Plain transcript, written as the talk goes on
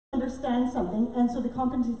understand something, and so the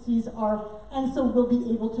competencies are, and so we'll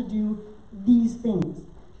be able to do these things.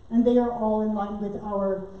 And they are all in line with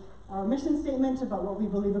our mission statement about what we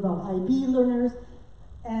believe about IB learners.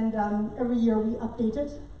 And every year we update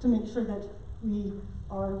it to make sure that we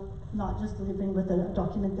are not just living with a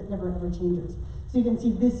document that never ever changes. So you can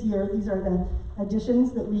see this year, these are the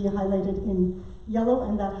additions that we highlighted in yellow,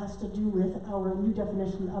 and that has to do with our new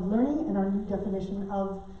definition of learning and our new definition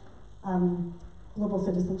of global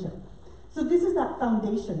citizenship. So this is that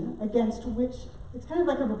foundation against which, it's kind of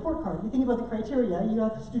like a report card. You think about the criteria, you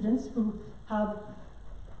have students who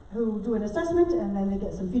do an assessment and then they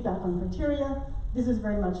get some feedback on criteria. This is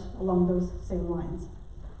very much along those same lines.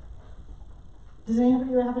 Does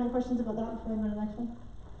anybody have any questions about that before I go to the next one?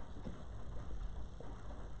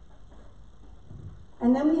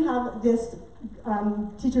 And then we have this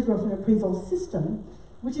teacher growth and appraisal system,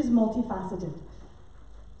 which is multifaceted.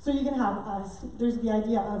 So you can have, there's the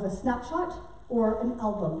idea of a snapshot or an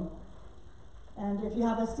album. And if you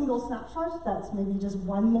have a single snapshot, that's maybe just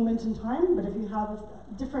one moment in time, but if you have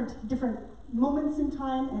different moments in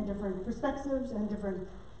time and different perspectives and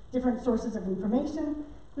different sources of information,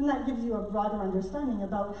 then that gives you a broader understanding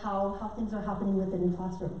about how things are happening within a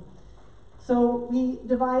classroom. So we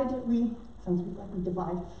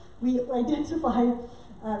identify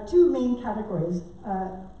two main categories,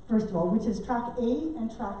 first of all, which is track A and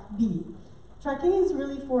track B. Track A is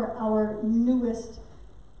really for our newest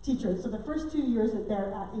teachers, so the first 2 years that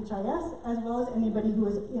they're at HIS, as well as anybody who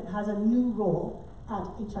has a new role at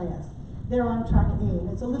HIS. They're on track A, and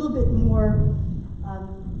it's a little bit more, I don't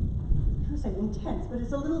want to say intense, but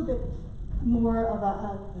it's a little bit more of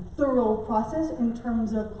a thorough process in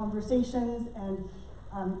terms of conversations and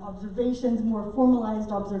observations, more formalized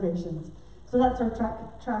observations. So that's our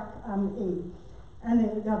track A. And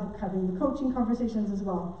they have having the coaching conversations as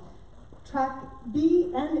well. Track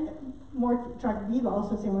B and more track B, but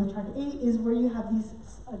also same with track A, is where you have these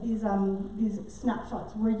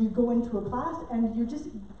snapshots where you go into a class and you're just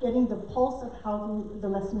getting the pulse of how the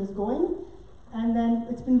lesson is going. And then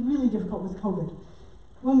it's been really difficult with COVID.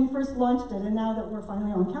 When we first launched it, and now that we're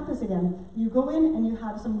finally on campus again, you go in and you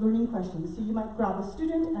have some learning questions. So you might grab a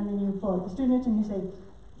student and then you pull out the student and you say,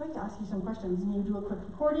 I'd like to ask you some questions, and you do a quick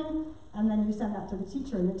recording, and then you send that to the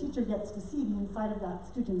teacher, and the teacher gets to see the inside of that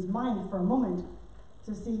student's mind for a moment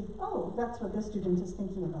to see, oh, that's what this student is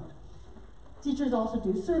thinking about. Teachers also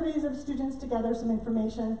do surveys of students to gather some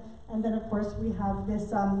information, and then of course we have this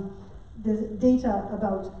data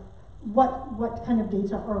about what kind of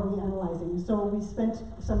data are we analyzing. So we spent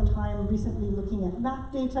some time recently looking at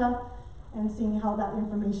math data and seeing how that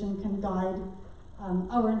information can guide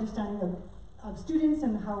our understanding of students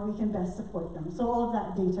and how we can best support them. So all of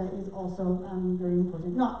that data is also very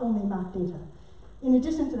important, not only math data. In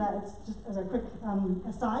addition to that, it's just as a quick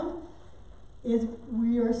aside, is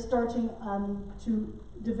we are starting to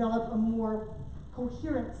develop a more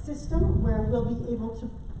coherent system where we'll be able to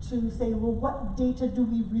say, well, what data do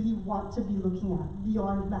we really want to be looking at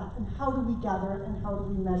beyond math, and how do we gather it and how do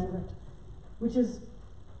we measure it, which is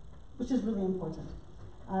really important.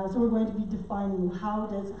 So we're going to be defining how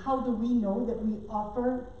do we know that we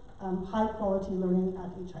offer high quality learning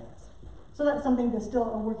at HIS. So that's something that's still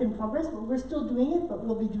a work in progress, but we're still doing it, but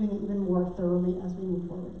we'll be doing it even more thoroughly as we move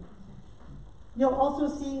forward. You'll also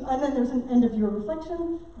see, and then there's an end of year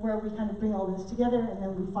reflection where we kind of bring all this together and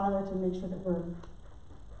then we file it and make sure that we're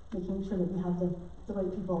making sure that we have the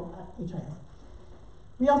right people at HIS.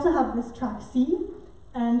 We also have this track C,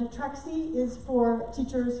 and track C is for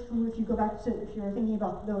teachers who, if you go back to, if you're thinking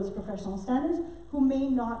about those professional standards, who may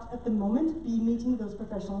not at the moment be meeting those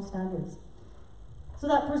professional standards. So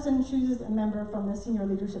that person chooses a member from the senior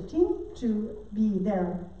leadership team to be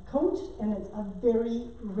their coach, and it's a very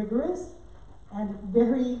rigorous and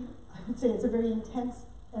very, I would say it's a very intense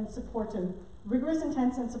and supportive, rigorous,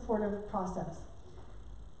 intense, and supportive process.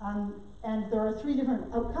 And there are 3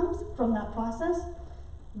 different outcomes from that process.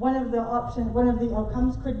 One of the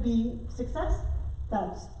outcomes could be success,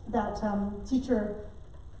 that teacher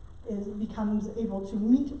becomes able to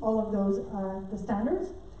meet all of those the standards.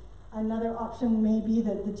 Another option may be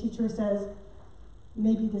that the teacher says,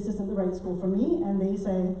 maybe this isn't the right school for me, and they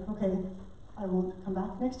say, okay, I won't come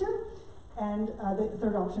back next year. And the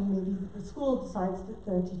third option may be the school decides that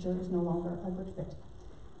the teacher is no longer a good fit.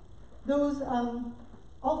 Those,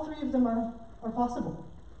 all 3 of them are possible.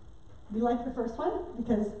 We like the first one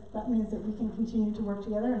because that means that we can continue to work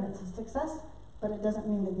together and it's a success, but it doesn't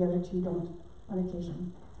mean that the other 2 don't on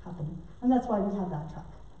occasion happen. And that's why we have that track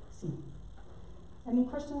C. Any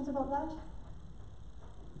questions about that?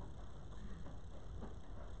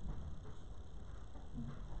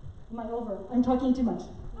 Am I over? I'm talking too much.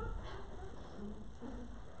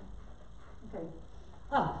 Okay.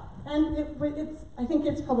 I think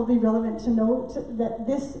it's probably relevant to note that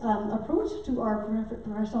this approach to our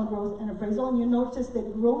professional growth and appraisal, and you notice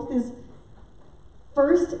that growth is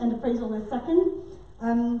first and appraisal is second,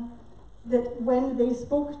 that when they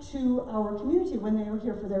spoke to our community, when they were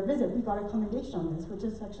here for their visit, we got a commendation on this, which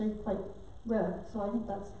is actually quite rare. So I think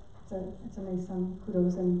it's a nice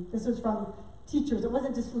kudos. And this was from teachers. It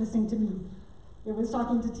wasn't just listening to me. It was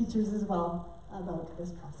talking to teachers as well about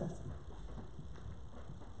this process.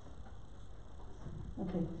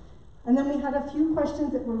 Okay. And then we had a few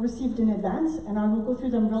questions that were received in advance, and I will go through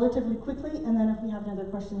them relatively quickly, and then if we have any other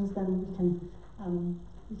questions, then we can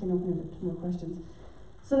open it up to more questions.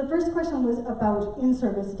 So the first question was about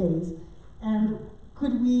in-service days, and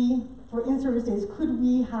could we, for in-service days, could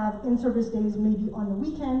we have in-service days maybe on the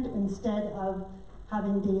weekend instead of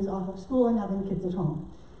having days off of school and having kids at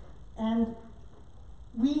home? And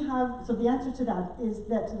so the answer to that is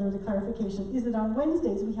that, there's a clarification, is that on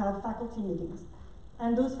Wednesdays we have faculty meetings.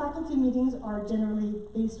 And those faculty meetings are generally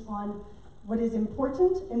based on what is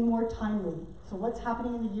important and more timely. So what's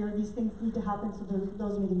happening in the year, these things need to happen, so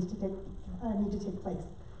those meetings need to take place.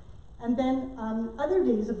 And then other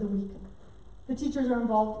days of the week, the teachers are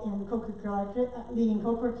involved in leading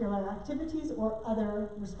co-curricular activities or other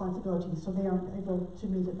responsibilities, so they aren't able to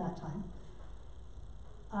meet at that time.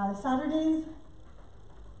 Saturdays,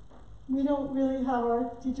 we don't really have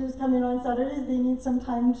our teachers come in on Saturdays. They need some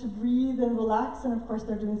time to breathe and relax, and of course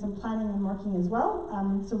they're doing some planning and marking as well.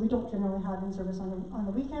 So we don't generally have in-service on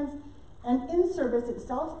the weekends. And in-service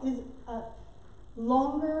itself is a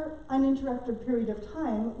longer, uninterrupted period of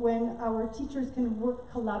time when our teachers can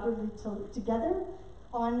work collaboratively together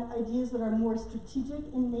on ideas that are more strategic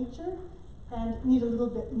in nature and need a little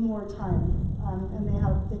bit more time. And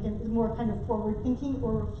they can be more kind of forward-thinking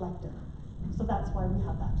or reflective. So that's why we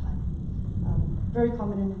have that time. Very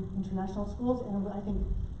common in international schools, and I think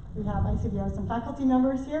I see we have some faculty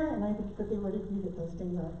members here, and I think that they would agree that those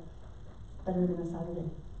days are better than a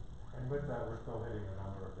Saturday. And with that, we're still hitting the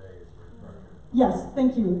number of days for instruction. Yes,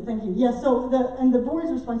 thank you. Yes, so the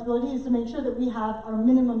board's responsibility is to make sure that we have our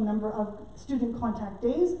minimum number of student contact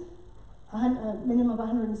days, a minimum of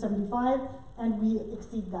 175, and we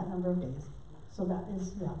exceed that number of days. So that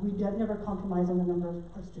is, we never compromise on the number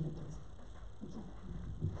of student days.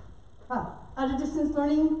 Out of distance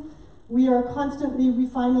learning, we are constantly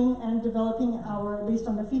refining and developing based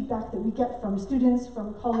on the feedback that we get from students,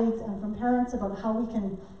 from colleagues, and from parents about how we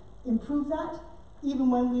can improve that.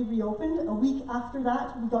 Even when we reopened, a week after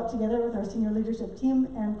that, we got together with our senior leadership team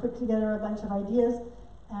and put together a bunch of ideas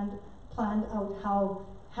and planned out how,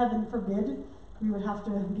 heaven forbid, we would have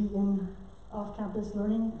to be in off-campus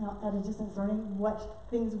learning, out of distance learning, what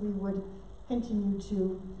things we would continue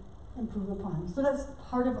to improve upon. So that's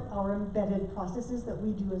part of our embedded processes that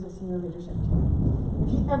we do as a senior leadership team.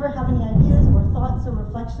 If you ever have any ideas or thoughts or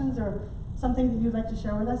reflections or something that you'd like to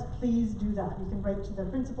share with us, please do that. You can write to the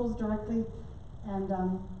principals directly, and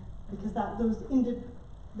because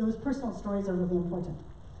those personal stories are really important.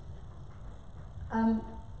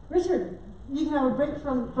 Richard, you can have a break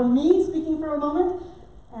from me speaking for a moment,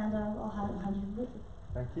 and I'll hand you to Richard.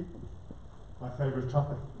 Thank you. My favorite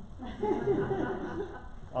topic.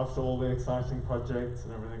 After all the exciting projects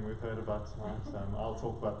and everything we've heard about tonight, I'll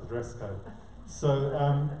talk about the dress code.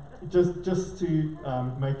 So just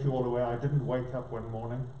to make you all aware, I didn't wake up one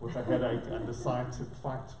morning with a headache and decide to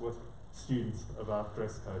fight with students about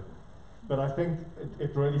dress code. But I think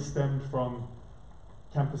it really stemmed from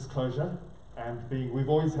campus closure and we've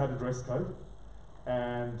always had a dress code,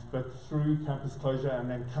 but through campus closure and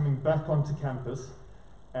then coming back onto campus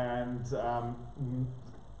and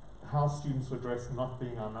how students were dressed not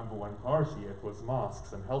being our #1 priority. It was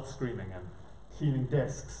masks and health screening and cleaning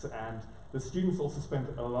desks, and the students also spent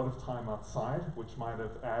a lot of time outside, which might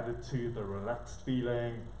have added to the relaxed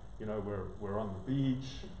feeling. You know, we're on the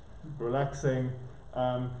beach, relaxing,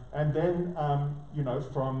 and then you know,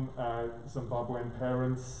 from Zimbabwean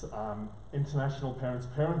parents, international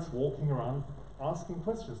parents walking around asking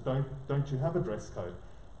questions. Don't you have a dress code?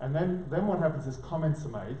 And then what happens is comments are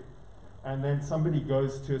made. And then somebody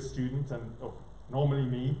goes to a student, and normally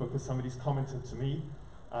me, because somebody's commented to me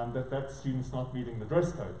that student's not meeting the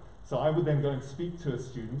dress code. So I would then go and speak to a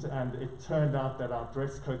student, and it turned out that our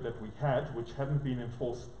dress code that we had, which hadn't been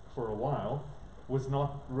enforced for a while, was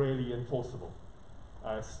not really enforceable.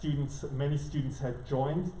 Many students had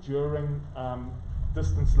joined during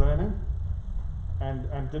distance learning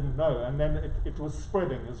and didn't know, and then it was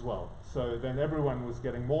spreading as well. So then everyone was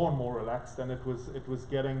getting more and more relaxed, and it was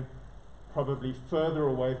getting probably further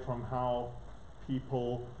away from how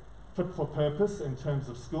people fit for purpose in terms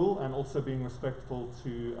of school, and also being respectful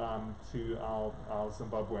to our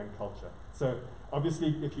Zimbabwean culture. So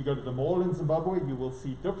obviously, if you go to the mall in Zimbabwe, you will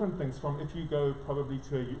see different things from if you go probably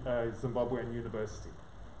to a Zimbabwean university,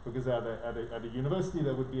 because at a university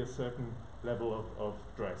there would be a certain level of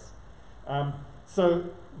dress. So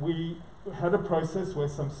we had a process where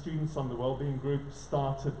some students on the wellbeing group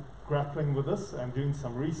started grappling with this and doing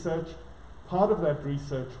some research. Part of that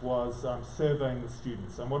research was surveying the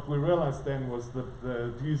students, and what we realized then was that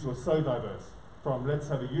the views were so diverse, from let's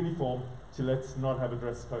have a uniform to let's not have a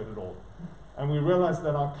dress code at all. And we realized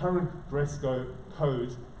that our current dress code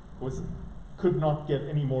could not get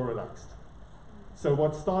any more relaxed. So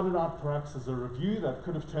what started out perhaps as a review that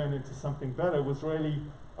could have turned into something better was really,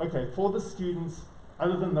 okay, for the students,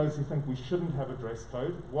 other than those who think we shouldn't have a dress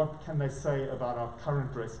code, what can they say about our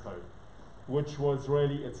current dress code? Which was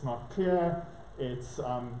really, it's not clear, it's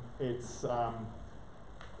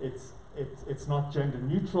not gender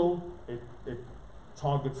neutral, it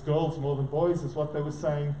targets girls more than boys, is what they were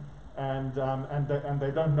saying, and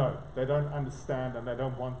they don't know, they don't understand, and they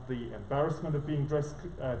don't want the embarrassment of being dress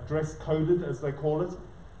coded, as they call it.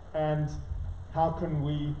 And how can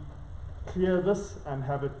we clear this and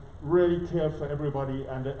have it really clear for everybody,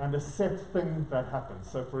 and a set thing that happens?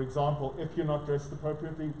 So for example, if you're not dressed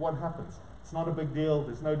appropriately, what happens? It's not a big deal,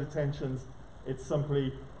 there's no detentions, it's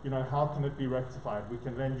simply, you know, how can it be rectified? We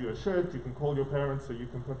can lend you a shirt, you can call your parents, or you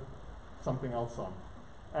can put something else on.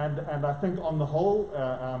 And I think on the whole,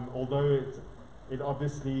 although it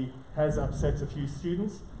obviously has upset a few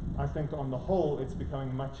students, I think on the whole it's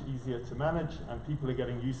becoming much easier to manage and people are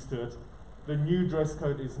getting used to it. The new dress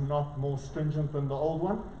code is not more stringent than the old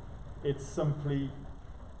one, it's simply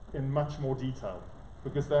in much more detail,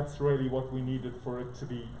 because that's really what we needed for it to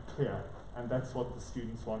be clear, and that's what the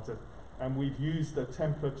students wanted. And we've used a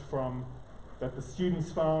template that the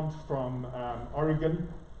students found from Oregon,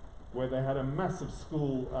 where they had a massive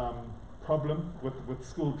school problem with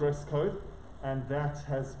school dress code, and that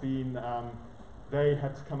has been, they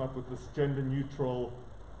had to come up with this gender neutral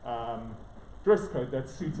dress code that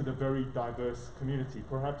suited a very diverse community,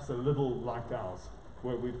 perhaps a little like ours,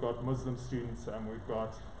 where we've got Muslim students and we've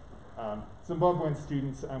got Zimbabwean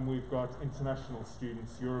students and we've got international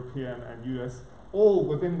students, European and US, all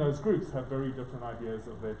within those groups have very different ideas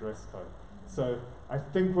of their dress code. So I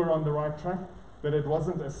think we're on the right track, but it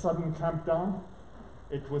wasn't a sudden clampdown.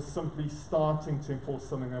 It was simply starting to enforce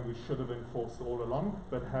something that we should have enforced all along,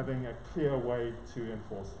 but having a clear way to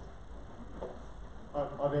enforce it.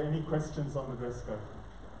 Are there any questions on the dress code?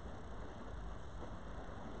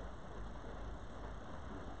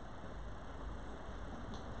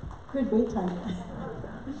 Good wait time.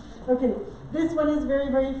 Okay, this one is very,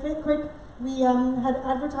 very quick. We had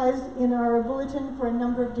advertised in our bulletin for a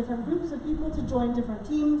number of different groups of people to join different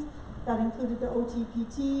teams. That included the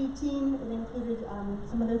OTPT team, it included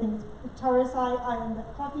some other things, Taurus I and the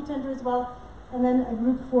coffee tender as well, and then a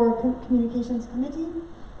group for communications committee.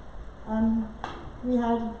 We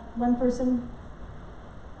had one person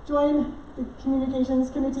join the communications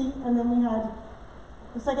committee, and then we had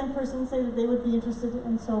the second person say that they would be interested,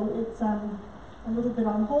 and so it's a little bit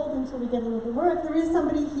on hold until we get a little bit more. If there is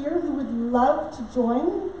somebody here who would love to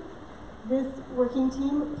join this working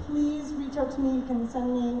team, please reach out to me. You can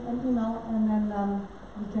send me an email, and then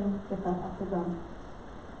we can get that off the ground.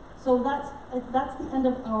 So that's the end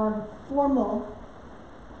of our formal,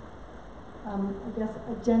 I guess,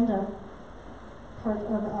 agenda part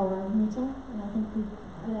of our meeting. And I think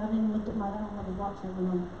I haven't even looked at I don't have a watch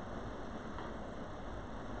everyone.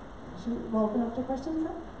 Should we open up to questions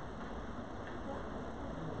then?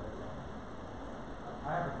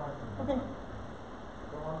 I have a question. Okay.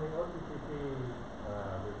 So on the OTPT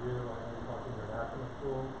review, I know you're talking international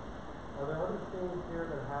schools. Are there other schools here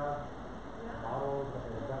that have models?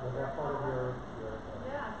 Was that part of your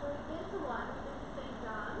Yeah, so we've been to one, we did to St.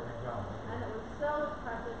 John, and it was so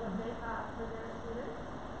impressive what they have for their students.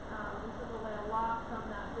 We took away a lot from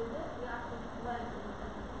that visit. We actually went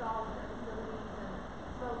and installed their facilities and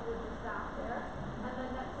spoke with the staff there. And then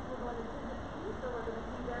next week we're going to Tennessee, so we're going to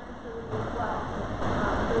see their facility as well.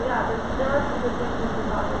 So yeah, there are some good things we can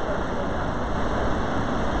talk about.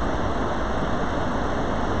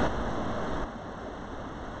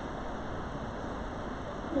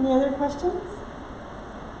 Any other questions?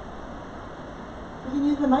 You can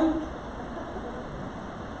use the mic.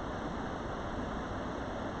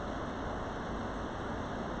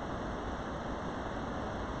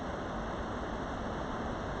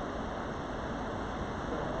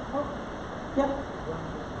 Oh, yep.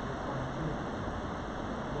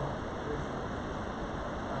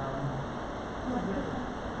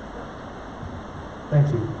 Thank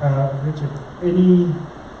you. Richard, any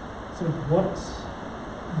sort of what,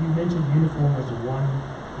 you mentioned uniform as one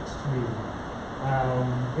extreme.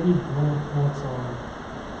 Any broad thoughts on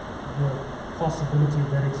the possibility of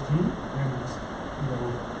that extreme and,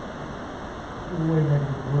 whether that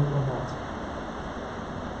would work or not?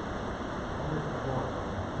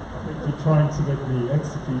 I think you're trying to get me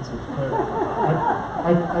executed, but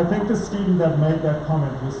I think the student that made that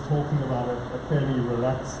comment was talking about a fairly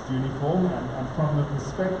relaxed uniform, and from the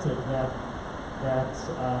perspective that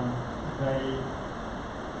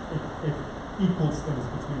it equals things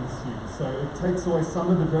between the students. So it takes away some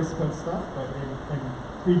of the dress code stuff, but in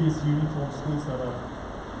previous uniform schools that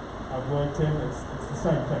I've worked in, it's the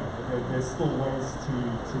same thing. There's still ways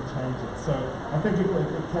to change it. So I think it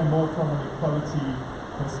came more from an equality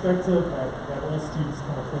perspective that all students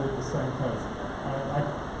can afford the same clothes.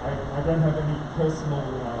 I don't have any personal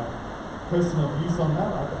views on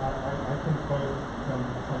that. I think both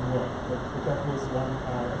can work, but that was one.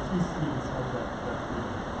 A few students had that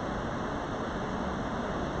feeling.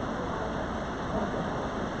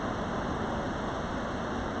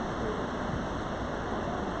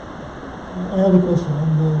 I have a question on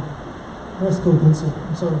the dress code also.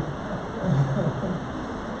 I'm sorry.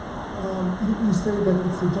 You say that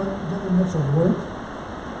it's a gender neutral, right?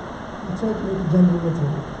 You try to make it gender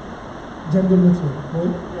neutral. Gender neutral,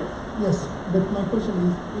 right? Yes. Yes, but my question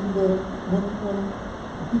is, when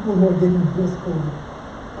people who are getting dress code,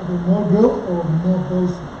 are there more girls or more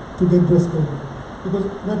boys to get dress code? Because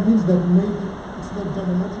that means that maybe it's not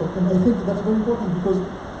gender neutral. And I think that's very important, because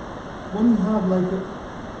when you have like a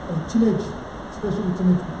teenage, especially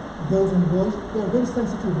teenage girls and boys, they are very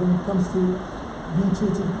sensitive when it comes to being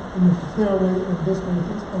treated in a fair way and those kind of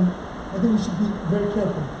things. And I think we should be very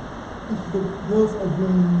careful. If the girls are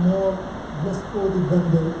being more dress coded than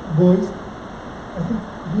the boys, I think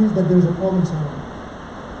it means that there's a problem somewhere.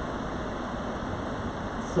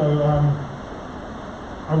 So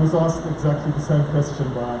I was asked exactly the same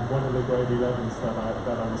question by one of the grade 11s that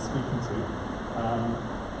I was speaking to.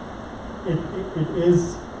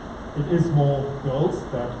 It is more girls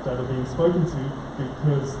that are being spoken to,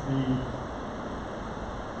 because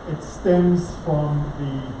it stems from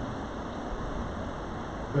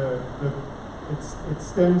it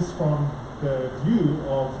stems from the view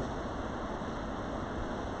of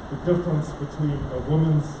the difference between a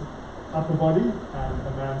woman's upper body and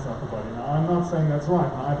a man's upper body. Now, I'm not saying that's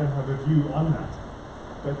right. I don't have a view on that,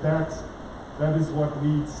 but that is what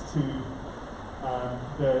leads to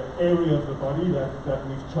the area of the body that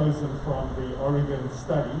we've chosen from the Oregon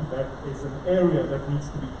study. That is an area that needs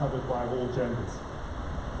to be covered by all genders.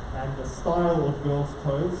 And the style of girls'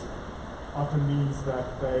 clothes often means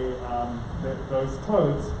that those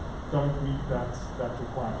clothes don't meet that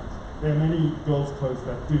requirement. There are many girls' clothes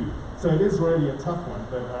that do. So it is really a tough one,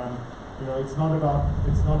 but it's not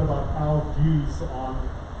about our views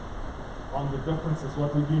on the differences.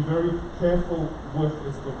 What we've been very careful with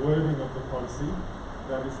is the wording of the policy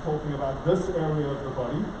that is talking about this area of the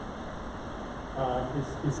body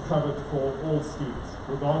is covered for all students,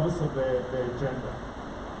 regardless of their gender.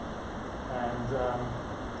 And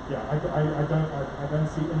I don't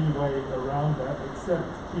see any way around that except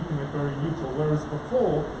keeping it very neutral. Whereas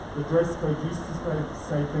before, the dress code used to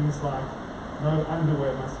say things like, no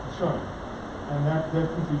underwear must be shown. And that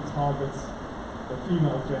definitely targets the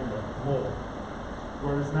female gender more.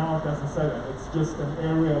 Whereas now it doesn't say that. It's just an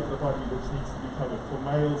area of the body which needs to be covered for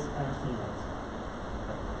males and females.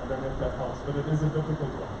 I don't know if that helps, but it is a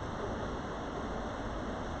difficult one.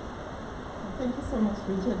 Thank you so much,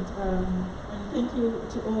 Richard. And thank you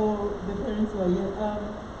to all the parents who are here.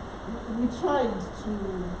 We tried to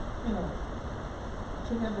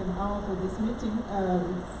have an hour for this meeting.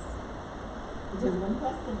 It has gone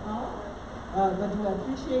past an hour, but we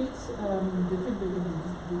appreciate the feedback and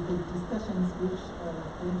the discussions which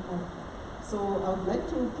went on. So I would like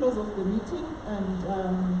to close off the meeting and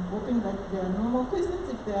hoping that there are no more questions.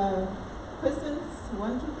 If there are questions, 1,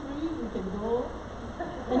 2, 3, we can go.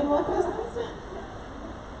 Any more questions?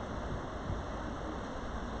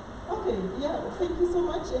 Okay, yeah, thank you so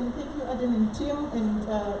much, and thank you, Aden and Tim, and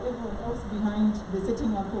everyone else behind the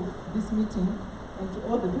setting up of this meeting, and to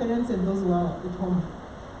all the parents and those who are at home.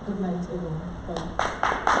 Good night, everyone. Bye.